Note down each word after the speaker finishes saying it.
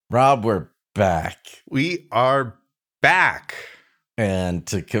Rob, we're back. We are back. And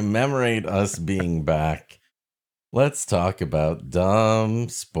to commemorate us being back, let's talk about dumb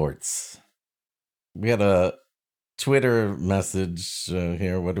sports. We had a Twitter message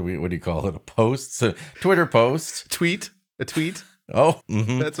here. What do you call it? A post? Twitter post? A tweet. Oh,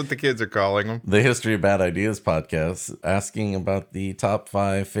 That's what the kids are calling them. The History of Bad Ideas podcast, asking about the top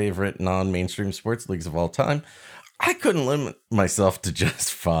 5 favorite non-mainstream sports leagues of all time. I couldn't limit myself to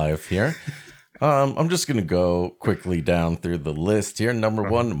just 5 here. I'm just going to go quickly down through the list here. Number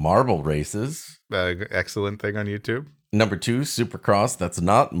 1, marble races. Excellent thing on YouTube. Number 2, supercross. That's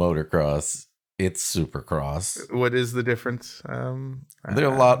not motocross. It's supercross. What is the difference? There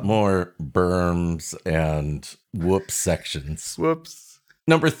are a lot more berms and whoop sections. Whoops.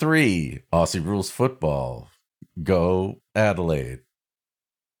 Number 3, Aussie rules football. Go Adelaide.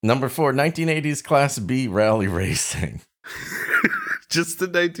 Number 4, 1980s Class B rally racing. Just the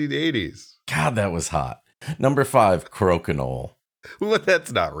 1980s. God, that was hot. Number 5, crokinole. Well,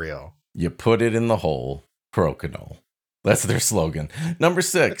 that's not real. You put it in the hole, crokinole. That's their slogan. Number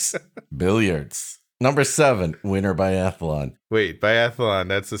 6, billiards. Number 7, winter biathlon. Wait, biathlon,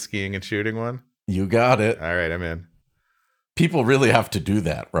 that's the skiing and shooting one? You got it. All right, I'm in. People really have to do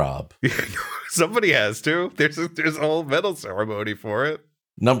that, Rob. Somebody has to. There's a whole medal ceremony for it.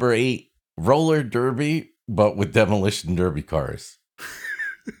 Number 8, roller derby, but with demolition derby cars.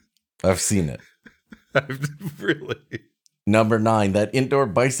 I've seen it. Really? Number 9, that indoor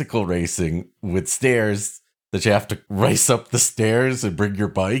bicycle racing with stairs that you have to race up the stairs and bring your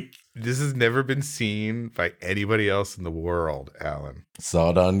bike. This has never been seen by anybody else in the world, Alan.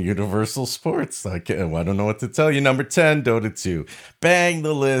 Saw it on Universal Sports. I don't know what to tell you. Number 10, Dota 2. Bang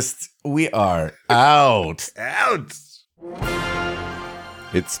the list. We are out. Out.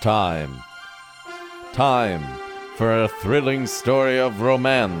 It's time. Time for a thrilling story of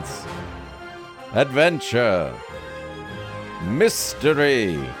romance, adventure,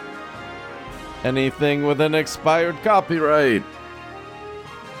 mystery, anything with an expired copyright.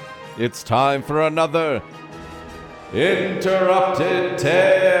 It's time for another Interrupted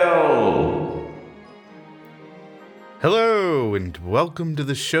Tale. Hello, and welcome to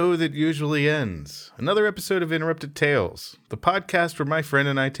the show that usually ends. Another episode of Interrupted Tales, the podcast where my friend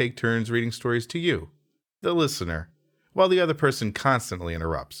and I take turns reading stories to you, the listener, while the other person constantly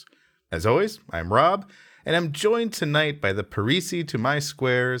interrupts. As always, I'm Rob, and I'm joined tonight by the Parisi to my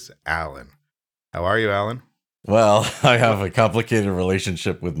squares, Alan. How are you, Alan? Well, I have a complicated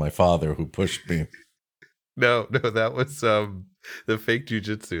relationship with my father who pushed me. No, that was the fake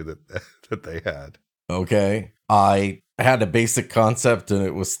jujitsu that they had. Okay. I had a basic concept and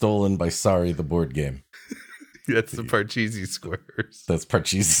it was stolen by Sorry the board game. That's the Parcheesi squares. That's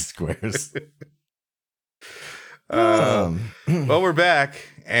Parcheesi squares. Well, we're back,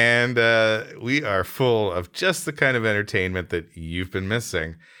 and we are full of just the kind of entertainment that you've been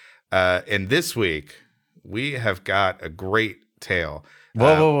missing. And this week, we have got a great tale.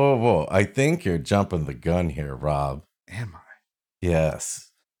 Whoa. I think you're jumping the gun here, Rob. Am I?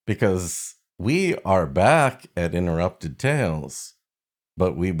 Yes, because we are back at Interrupted Tales,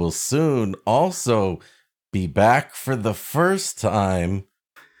 but we will soon also be back for the first time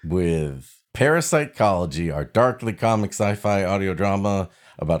with Parapsychology, our darkly comic sci-fi audio drama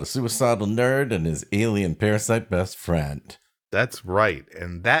about a suicidal nerd and his alien parasite best friend. That's right,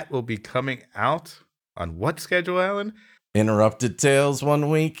 and that will be coming out on what schedule, Alan? Interrupted Tales one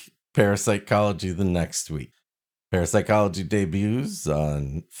week, Parapsychology the next week. Parapsychology debuts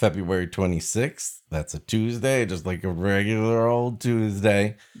on February 26th. That's a Tuesday, just like a regular old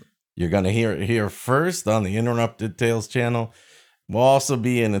Tuesday. You're going to hear it here first on the Interrupted Tales channel. We'll also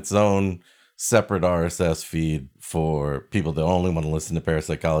be in its own separate RSS feed for people that only want to listen to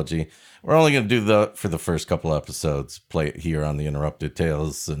Parapsychology. We're only going to do for the first couple episodes, play it here on the Interrupted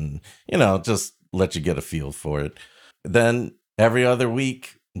Tales and, just let you get a feel for it. Then every other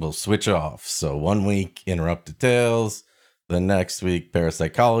week, we'll switch off. So one week, Interrupted Tales. The next week,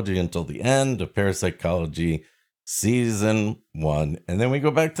 Parapsychology until the end of Parapsychology Season 1. And then we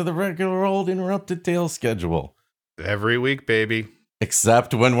go back to the regular old Interrupted Tales schedule. Every week, baby.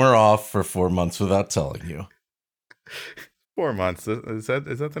 Except when we're off for 4 months without telling you. 4 months. Is that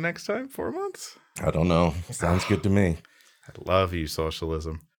the next time? 4 months? I don't know. Sounds good to me. I love you,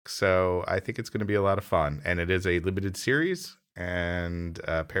 socialism. So I think it's going to be a lot of fun. And it is a limited series. And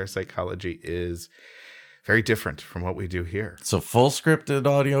Parapsychology is very different from what we do here. So full scripted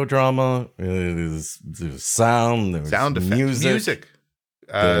audio drama. There's sound. There's sound effects. Music.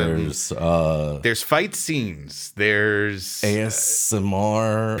 There's fight scenes. There's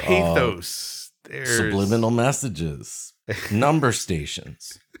ASMR. Pathos. There's subliminal messages. Number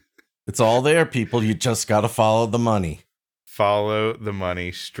stations. It's all there, people. You just got to follow the money. Follow the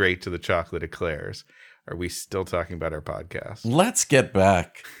money straight to the chocolate eclairs. Are we still talking about our podcast? Let's get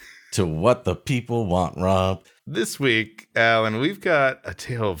back to what the people want, Rob. This week, Alan, we've got a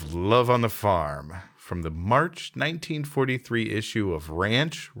tale of love on the farm from the March 1943 issue of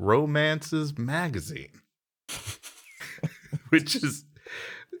Ranch Romances magazine, which is,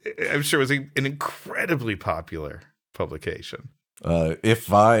 I'm sure, was an incredibly popular publication.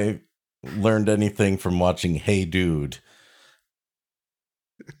 If I learned anything from watching Hey Dude,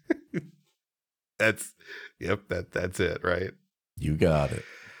 that's it, right? You got it.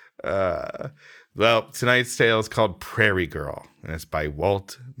 Well, tonight's tale is called Prairie Girl, and it's by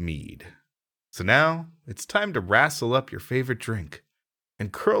Walt Mead. So now it's time to wrestle up your favorite drink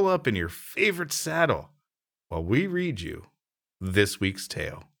and curl up in your favorite saddle while we read you this week's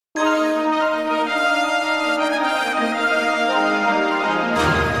tale.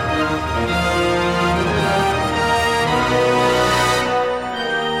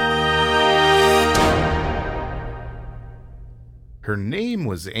 Her name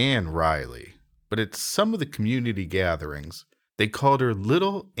was Anne Riley, but at some of the community gatherings, they called her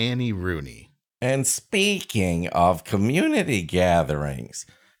Little Annie Rooney. And speaking of community gatherings,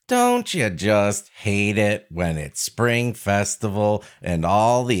 don't you just hate it when it's spring festival and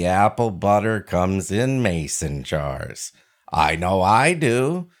all the apple butter comes in mason jars? I know I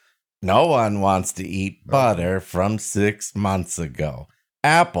do. No one wants to eat butter from 6 months ago.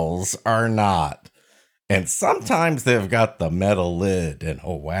 Apples are not. And sometimes they've got the metal lid and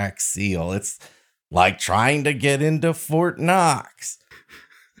a wax seal. It's like trying to get into Fort Knox.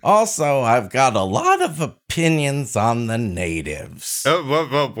 Also, I've got a lot of opinions on the natives. Oh,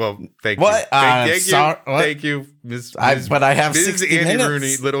 well, thank you. What? Thank you, Miss. But I have Ms. 60 Annie minutes.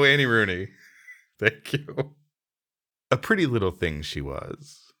 Rooney, Little Annie Rooney. Thank you. A pretty little thing she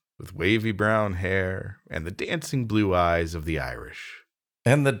was, with wavy brown hair and the dancing blue eyes of the Irish.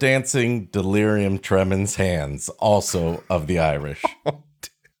 And the dancing delirium tremens hands, also of the Irish.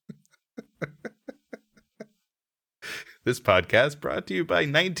 This podcast brought to you by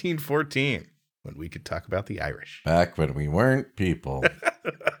 1914, when we could talk about the Irish. Back when we weren't people.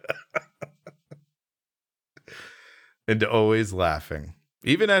 And always laughing,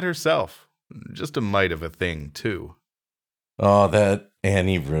 even at herself. Just a mite of a thing, too. Oh, that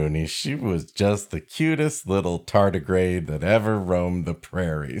Annie Rooney. She was just the cutest little tardigrade that ever roamed the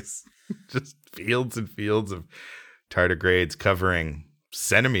prairies. Just fields and fields of tardigrades covering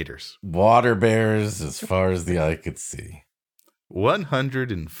centimeters. Water bears as far as the eye could see.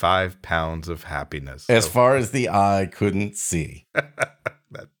 105 pounds of happiness. As far as the eye couldn't see.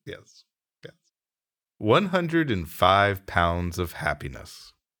 Yes. 105 pounds of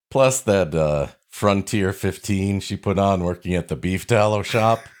happiness. Plus that Frontier 15 she put on working at the beef tallow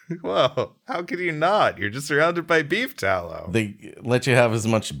shop. Well, how could you not? You're just surrounded by beef tallow. They let you have as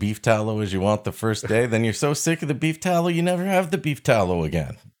much beef tallow as you want the first day. Then you're so sick of the beef tallow, you never have the beef tallow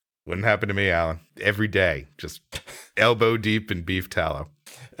again. Wouldn't happen to me, Alan. Every day, just elbow deep in beef tallow.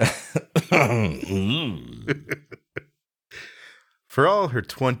 For all her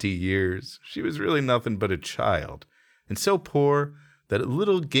 20 years, she was really nothing but a child, and so poor that a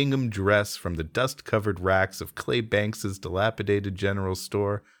little gingham dress from the dust-covered racks of Clay Banks's dilapidated general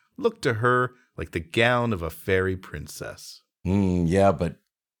store looked to her like the gown of a fairy princess. Yeah, but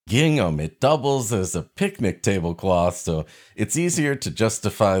gingham, it doubles as a picnic tablecloth, so it's easier to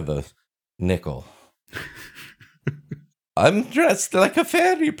justify the nickel. I'm dressed like a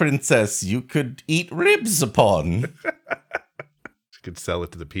fairy princess you could eat ribs upon. She could sell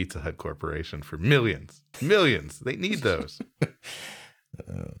it to the Pizza Hut Corporation for millions. Millions. They need those.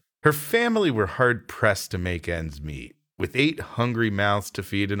 Her family were hard-pressed to make ends meet, with 8 hungry mouths to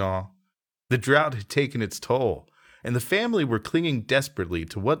feed and all. The drought had taken its toll, and the family were clinging desperately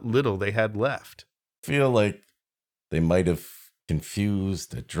to what little they had left. I feel like they might have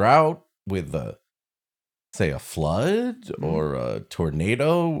confused a drought with a flood or a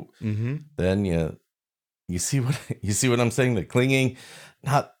tornado. Mm-hmm. Then you see what I'm saying? The clinging,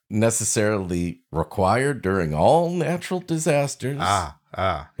 not necessarily required during all natural disasters.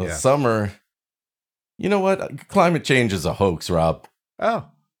 The yeah. summer. You know what? Climate change is a hoax, Rob. Oh,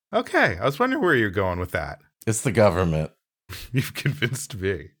 okay. I was wondering where you're going with that. It's the government. You've convinced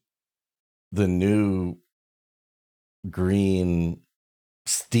me. The new green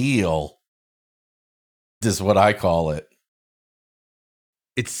steel is what I call it.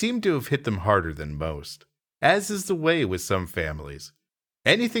 It seemed to have hit them harder than most, as is the way with some families.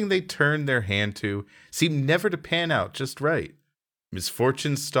 Anything they turned their hand to seemed never to pan out just right.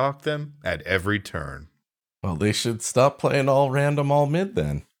 Misfortune stalked them at every turn. Well, they should stop playing all random, all mid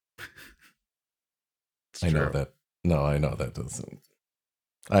then. That's I true. know that. No, I know that doesn't.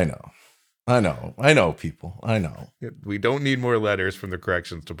 I know, people. I know. We don't need more letters from the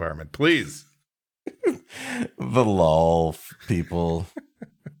corrections department, please. The lol people.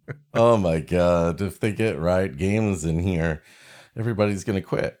 Oh my God. If they get Riot Games in here, everybody's going to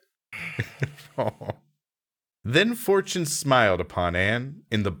quit. Then fortune smiled upon Anne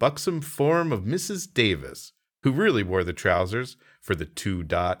in the buxom form of Mrs. Davis, who really wore the trousers for the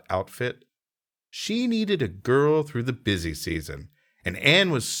 2-dot outfit. She needed a girl through the busy season, and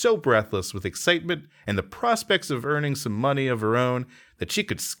Anne was so breathless with excitement and the prospects of earning some money of her own that she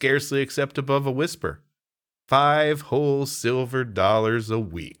could scarcely accept above a whisper. 5 whole silver dollars a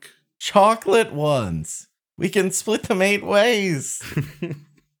week. Chocolate ones. We can split them 8 ways.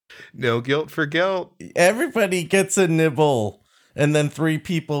 No guilt for guilt. Everybody gets a nibble, and then 3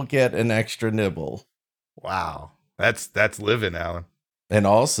 people get an extra nibble. Wow. That's living, Alan. And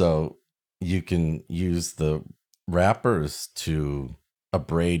also, you can use the wrappers to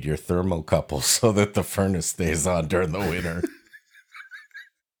abrade your thermocouple so that the furnace stays on during the winter.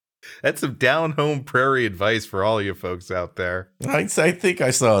 That's some down-home prairie advice for all you folks out there. I think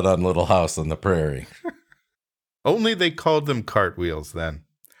I saw it on Little House on the Prairie. Only they called them cartwheels then.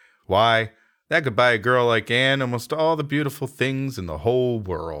 Why, that could buy a girl like Anne almost all the beautiful things in the whole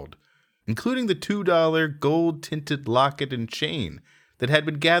world, including the $2 gold-tinted locket and chain that had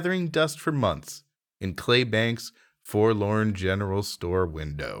been gathering dust for months in Claybank's forlorn general store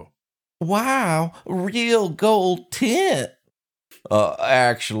window. Wow, real gold tint.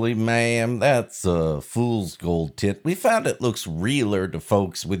 Actually, ma'am, that's a fool's gold tint. We found it looks realer to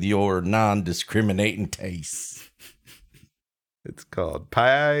folks with your non-discriminating tastes. It's called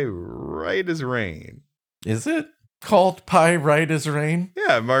Pie Right as Rain. Is it called Pie Right as Rain?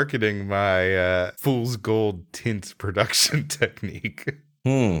 Yeah, I'm marketing my fool's gold tint production technique.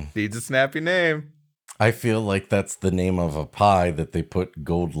 Needs a snappy name. I feel like that's the name of a pie that they put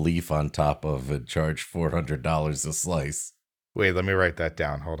gold leaf on top of and charge $400 a slice. Wait, let me write that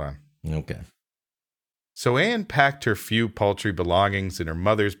down. Hold on. Okay. So Anne packed her few paltry belongings in her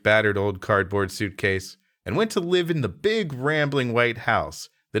mother's battered old cardboard suitcase and went to live in the big rambling white house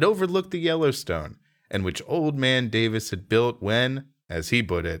that overlooked the Yellowstone and which old man Davis had built when, as he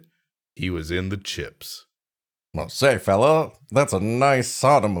put it, he was in the chips. Well, say, fella, that's a nice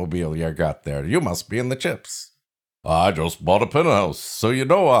automobile you got there. You must be in the chips. I just bought a penthouse, so you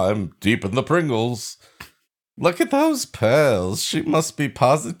know I'm deep in the Pringles. Look at those pearls. She must be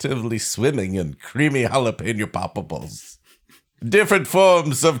positively swimming in creamy jalapeno poppables. Different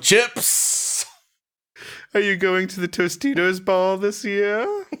forms of chips. Are you going to the Tostitos ball this year?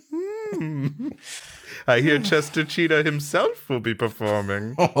 I hear Chester Cheetah himself will be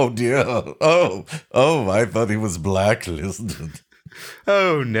performing. Oh, dear. Oh, I thought he was blacklisted.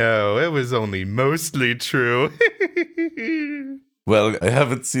 Oh, no, it was only mostly true. Well, I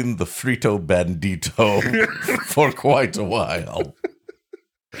haven't seen the Frito Bandito for quite a while.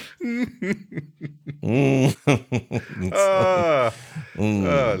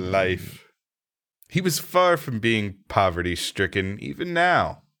 Life. He was far from being poverty-stricken even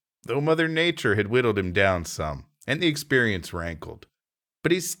now, though Mother Nature had whittled him down some, and the experience rankled.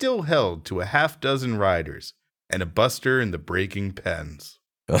 But he still held to a 6 riders and a buster in the breaking pens.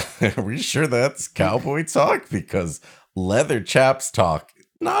 Are we sure that's cowboy talk? Because leather chaps talk,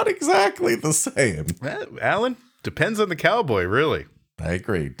 not exactly the same. Well, Alan, depends on the cowboy, really. I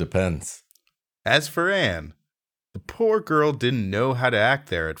agree, depends. As for Anne, the poor girl didn't know how to act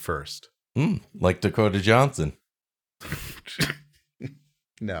there at first. Like Dakota Johnson.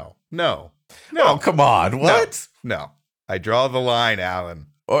 No. Oh, come on, what? No. I draw the line, Alan.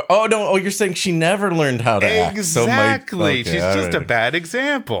 You're saying she never learned how to act. Exactly. Okay, she's just right. a bad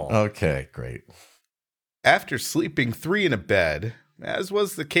example. Okay, great. After sleeping 3 in a bed, as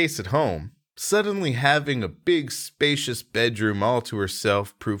was the case at home, suddenly having a big, spacious bedroom all to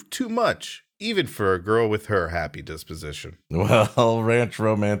herself proved too much, even for a girl with her happy disposition. Well, ranch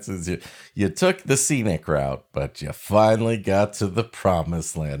romances, you took the scenic route, but you finally got to the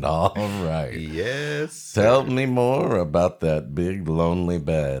promised land. All right. Yes. Tell me more about that big, lonely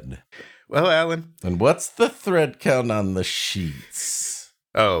bed. Well, Alan. And what's the thread count on the sheets?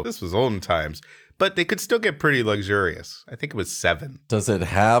 Oh, this was olden times, but they could still get pretty luxurious. I think it was 7. Does it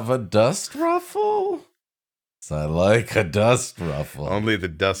have a dust ruffle? I like a dust ruffle. Only the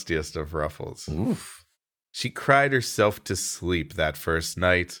dustiest of ruffles. Oof. She cried herself to sleep that first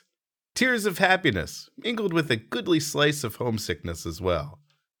night. Tears of happiness, mingled with a goodly slice of homesickness as well.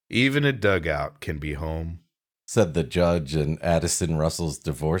 Even a dugout can be home, said the judge in Addison Russell's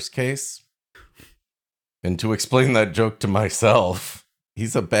divorce case. And to explain that joke to myself,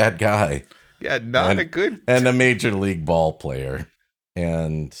 he's a bad guy. Yeah, not a good. And a major league ball player.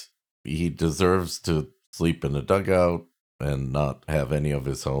 And he deserves to sleep in a dugout and not have any of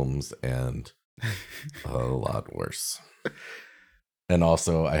his homes, and a lot worse. And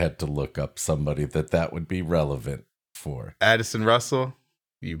also, I had to look up somebody that would be relevant for. Addison Russell,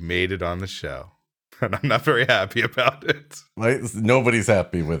 you made it on the show. And I'm not very happy about it. Nobody's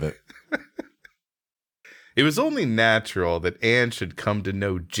happy with it. It was only natural that Anne should come to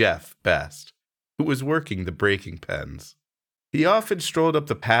know Jeff best, who was working the breaking pens. He often strolled up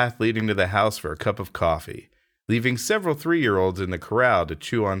the path leading to the house for a cup of coffee, leaving several 3-year-olds in the corral to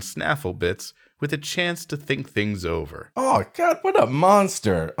chew on snaffle bits with a chance to think things over. Oh, God, what a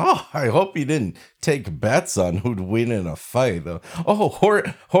monster. Oh, I hope he didn't take bets on who'd win in a fight. Oh,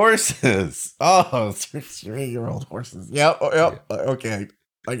 horses. Oh, 3-year-old horses. Yep. Okay,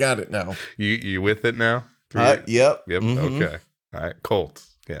 I got it now. You with it now? Yep. Yep, Mhm. okay. All right,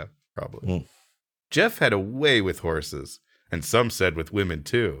 Colts. Yeah, probably. Mm. Jeff had a way with horses, and some said with women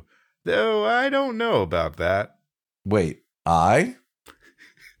too, though I don't know about that. Wait,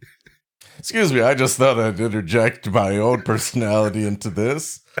 Excuse me, I just thought I'd interject my own personality into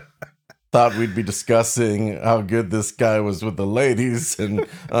this. Thought we'd be discussing how good this guy was with the ladies, and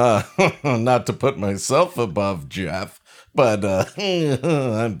not to put myself above Jeff, but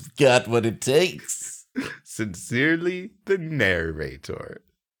I've got what it takes. Sincerely, the narrator.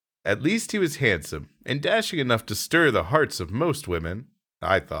 At least he was handsome and dashing enough to stir the hearts of most women,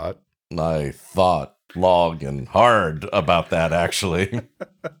 I thought. I thought long and hard about that, actually.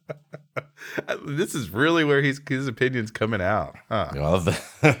 This is really where his opinion's coming out, huh? Well,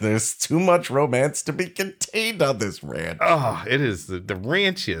 there's too much romance to be contained on this ranch. Oh, it is the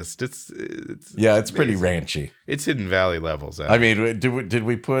ranchiest. It's pretty amazing. ranchy. It's Hidden Valley levels. I mean, did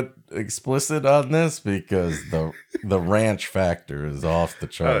we put explicit on this? Because the ranch factor is off the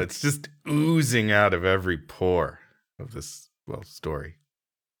chart. Oh, it's just oozing out of every pore of this story.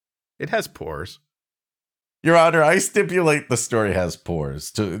 It has pores. Your Honor, I stipulate the story has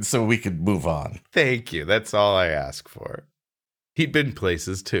pores so we could move on. Thank you. That's all I ask for. He'd been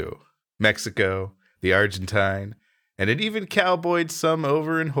places too. Mexico, the Argentine, and had even cowboyed some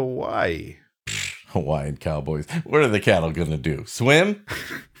over in Hawaii. Hawaiian cowboys. What are the cattle gonna do? Swim?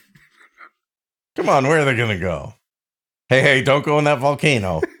 Come on, where are they gonna go? Hey, don't go in that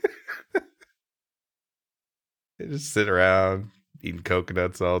volcano. They just sit around eating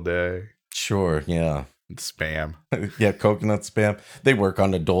coconuts all day. Sure, yeah. And spam. Yeah, coconut spam. They work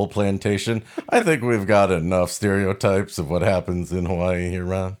on a dole plantation. I think we've got enough stereotypes of what happens in Hawaii here,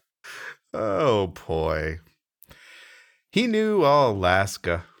 Ron. Oh, boy. He knew all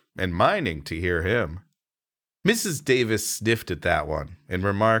Alaska and mining to hear him. Mrs. Davis sniffed at that one and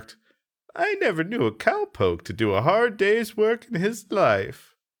remarked, I never knew a cowpoke to do a hard day's work in his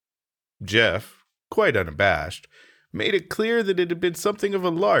life. Jeff, quite unabashed, made it clear that it had been something of a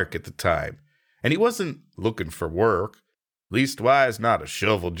lark at the time, and he wasn't looking for work, leastwise not a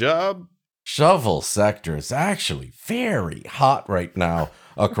shovel job. Shovel sector is actually very hot right now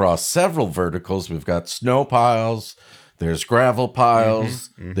across several verticals. We've got snow piles, there's gravel piles,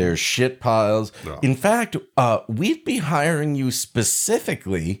 there's shit piles. Oh. In fact, we'd be hiring you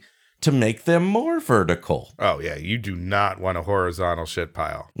specifically to make them more vertical. Oh, yeah, you do not want a horizontal shit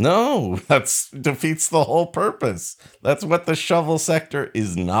pile. No, that defeats the whole purpose. That's what the shovel sector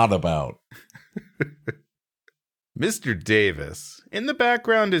is not about. Mr. Davis, in the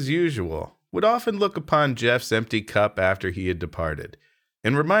background as usual, would often look upon Jeff's empty cup after he had departed,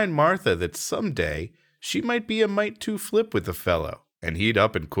 and remind Martha that someday she might be a mite too flip with the fellow, and he'd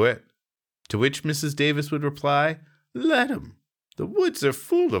up and quit. To which Mrs. Davis would reply, Let him. The woods are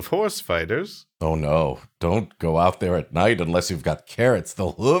full of horse fighters. Oh no, don't go out there at night unless you've got carrots.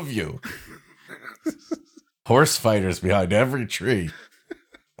 They'll hoof you. Horse fighters behind every tree.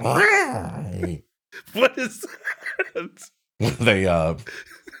 What is that?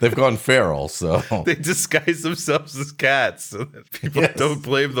 They've gone feral, so They disguise themselves as cats so that people Yes. don't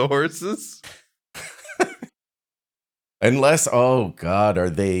blame the horses. unless, oh God, are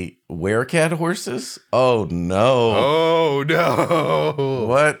they werecat horses? Oh no. Oh, no.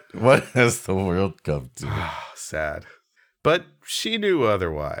 What has the world come to? Sad. But she knew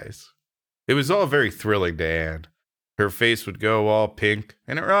otherwise. It was all very thrilling to Anne. Her face would go all pink,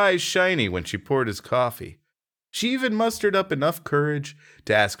 and her eyes shiny when she poured his coffee. She even mustered up enough courage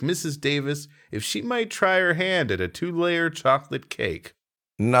to ask Mrs. Davis if she might try her hand at a 2-layer chocolate cake.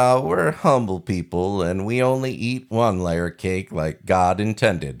 No, we're humble people, and we only eat 1-layer cake like God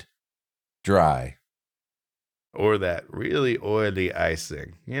intended. Dry. Or that really oily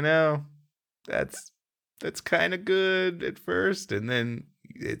icing. You know, that's kind of good at first, and then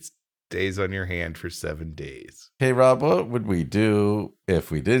it's stays on your hand for 7 days. Hey, Rob, what would we do if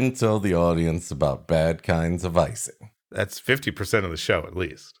we didn't tell the audience about bad kinds of icing? That's 50% of the show, at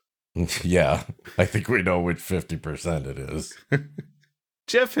least. Yeah, I think we know which 50% it is.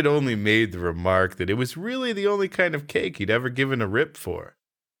 Jeff had only made the remark that it was really the only kind of cake he'd ever given a rip for.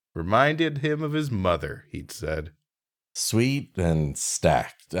 Reminded him of his mother, he'd said. Sweet and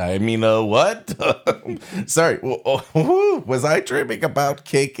stacked. I mean, what? Sorry, was I dreaming about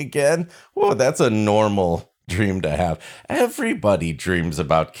cake again? Whoa, that's a normal dream to have. Everybody dreams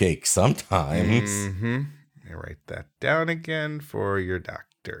about cake sometimes. Mm-hmm. I write that down again for your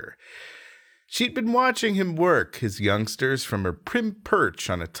doctor. She'd been watching him work his youngsters from her prim perch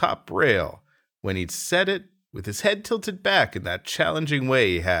on a top rail when he'd set it with his head tilted back in that challenging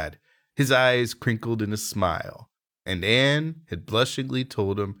way he had, his eyes crinkled in a smile. And Anne had blushingly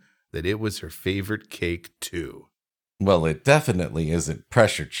told him that it was her favorite cake, too. Well, it definitely isn't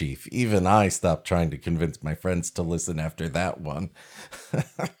Pressure Chief. Even I stopped trying to convince my friends to listen after that one.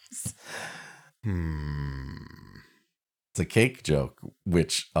 It's a cake joke,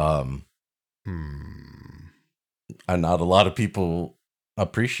 which, not a lot of people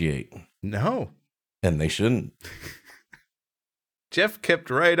appreciate. No. And they shouldn't. Jeff kept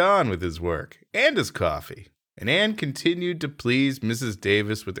right on with his work and his coffee, and Anne continued to please Mrs.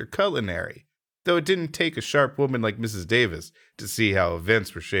 Davis with her culinary, though it didn't take a sharp woman like Mrs. Davis to see how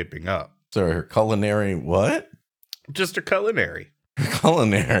events were shaping up. So her culinary what? Just her culinary. Her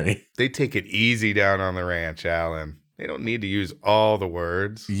culinary. They take it easy down on the ranch, Alan. They don't need to use all the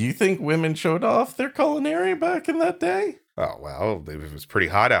words. You think women showed off their culinary back in that day? Oh, well, it was pretty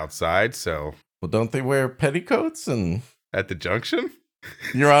hot outside, so... Well, don't they wear petticoats and... At the junction?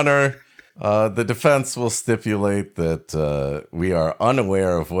 Your Honor, the defense will stipulate that we are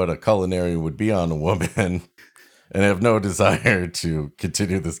unaware of what a culinary would be on a woman and have no desire to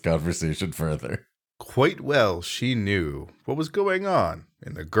continue this conversation further. Quite well she knew what was going on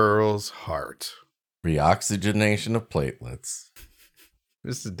in the girl's heart. Reoxygenation of platelets.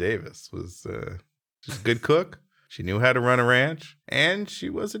 Mrs. Davis was she's a good cook. She knew how to run a ranch, and she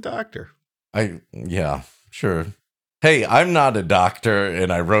was a doctor. Yeah, sure. Hey, I'm not a doctor,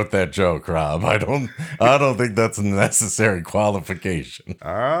 and I wrote that joke, Rob. I don't think that's a necessary qualification.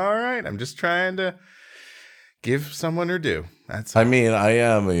 All right, I'm just trying to give someone her due. I mean, I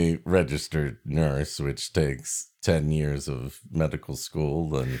am a registered nurse, which takes 10 years of medical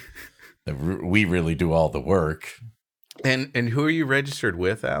school, and we really do all the work. And who are you registered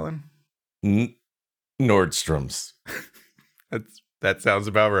with, Alan? Nordstrom's. That sounds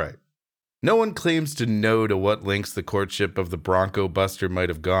about right. No one claims to know to what lengths the courtship of the Bronco Buster might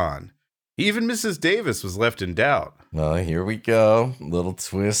have gone. Even Mrs. Davis was left in doubt. Well, here we go. Little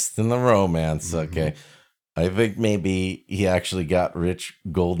twist in the romance. Okay. I think maybe he actually got rich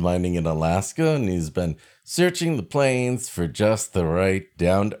gold mining in Alaska, and he's been searching the plains for just the right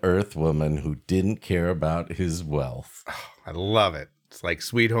down-to-earth woman who didn't care about his wealth. Oh, I love it. It's like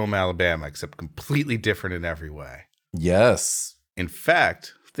Sweet Home Alabama, except completely different in every way. Yes. In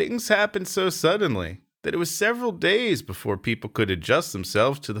fact, things happened so suddenly that it was several days before people could adjust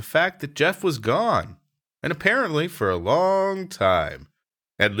themselves to the fact that Jeff was gone, and apparently for a long time.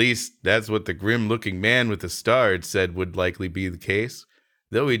 At least, that's what the grim-looking man with the star had said would likely be the case,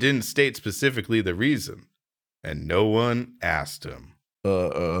 though he didn't state specifically the reason. And no one asked him.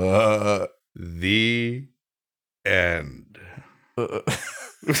 The end.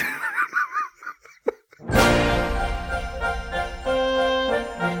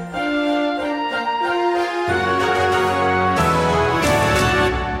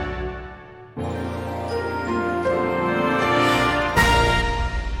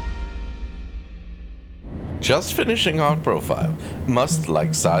 Just finishing our profile. Must like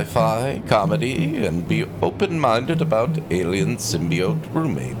sci-fi, comedy, and be open-minded about alien symbiote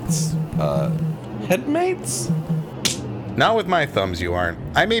roommates. Headmates? Not with my thumbs, you aren't.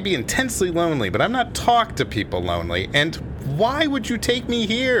 I may be intensely lonely, but I'm not talk to people lonely. And why would you take me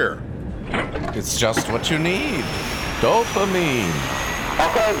here? It's just what you need. Dopamine.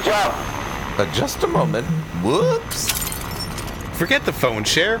 Okay, jump. Just a moment. Whoops. Forget the phone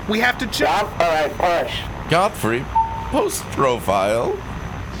share. We have to jump. Jump. All right, push. Godfrey, post profile.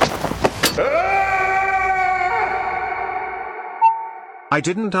 I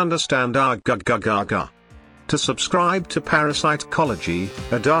didn't understand gaga. To subscribe to Parasitecology,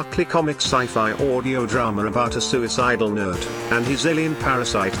 a darkly comic sci-fi audio drama about a suicidal nerd and his alien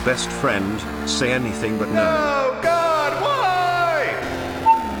parasite best friend, say anything but no. Oh, God, why?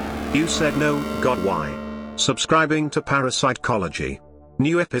 You said no, God, why? Subscribing to Parasitecology.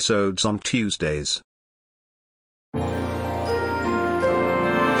 New episodes on Tuesdays.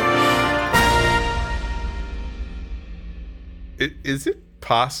 Is it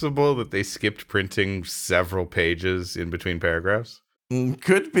possible that they skipped printing several pages in between paragraphs?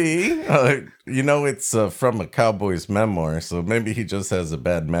 Could be. It's from a cowboy's memoir, so maybe he just has a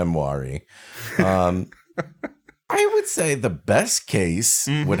bad memory. I would say the best case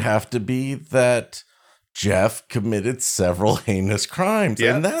would have to be that Jeff committed several heinous crimes,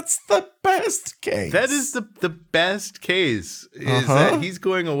 and that's the best case. That is the best case, is that he's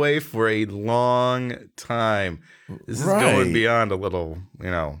going away for a long time. This is going beyond a little,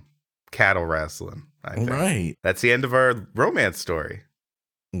 cattle wrestling, I think. Right. That's the end of our romance story.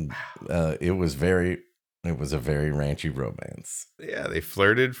 It was a very ranchy romance. Yeah, they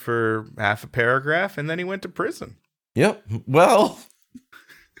flirted for half a paragraph, and then he went to prison. Yep. Well,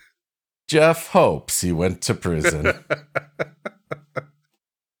 Jeff hopes he went to prison.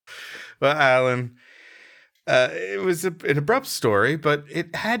 Well, Alan, it was an abrupt story, but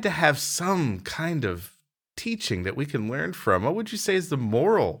it had to have some kind of teaching that we can learn from. What would you say is the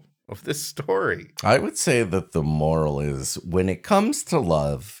moral of this story? I would say that the moral is, when it comes to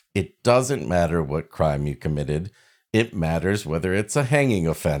love, it doesn't matter what crime you committed. It matters whether it's a hanging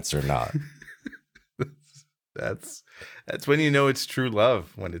offense or not. That's when you know it's true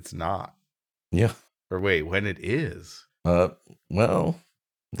love, when it's not. Yeah. Or wait, when it is. Well,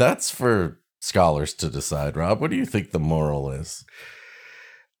 that's for scholars to decide. Rob, what do you think the moral is?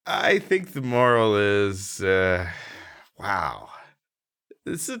 I think the moral is, wow.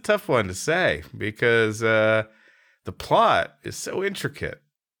 This is a tough one to say, because the plot is so intricate.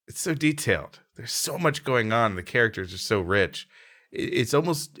 It's so detailed. There's so much going on. The characters are so rich. It's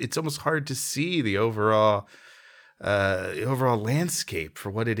almost hard to see the overall landscape for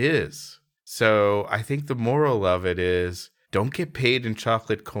what it is. So I think the moral of it is, don't get paid in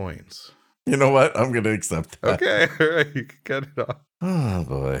chocolate coins. You know what? I'm going to accept that. Okay, all right, you can cut it off. Oh,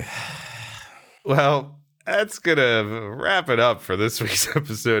 boy. Well, that's going to wrap it up for this week's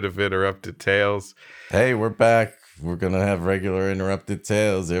episode of Interrupted Tales. Hey, we're back. We're going to have regular Interrupted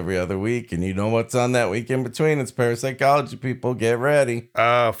Tales every other week. And you know what's on that week in between? It's Parapsychology, people. Get ready.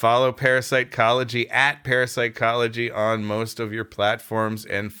 Follow Parapsychology at Parapsychology on most of your platforms,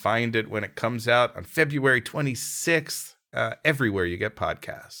 and find it when it comes out on February 26th, everywhere you get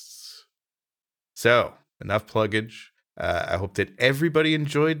podcasts. So, enough pluggage. I hope that everybody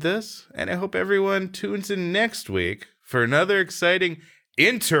enjoyed this, and I hope everyone tunes in next week for another exciting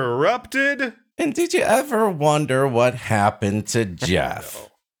Interrupted. And did you ever wonder what happened to Jeff? No.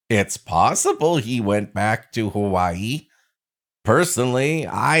 It's possible he went back to Hawaii. Personally,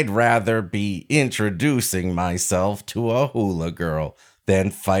 I'd rather be introducing myself to a hula girl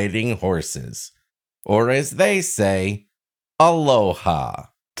than fighting horses. Or as they say, aloha.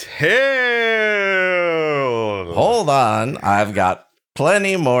 Tail. Hold on, I've got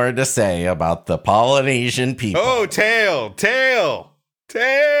plenty more to say about the Polynesian people. Oh, tail.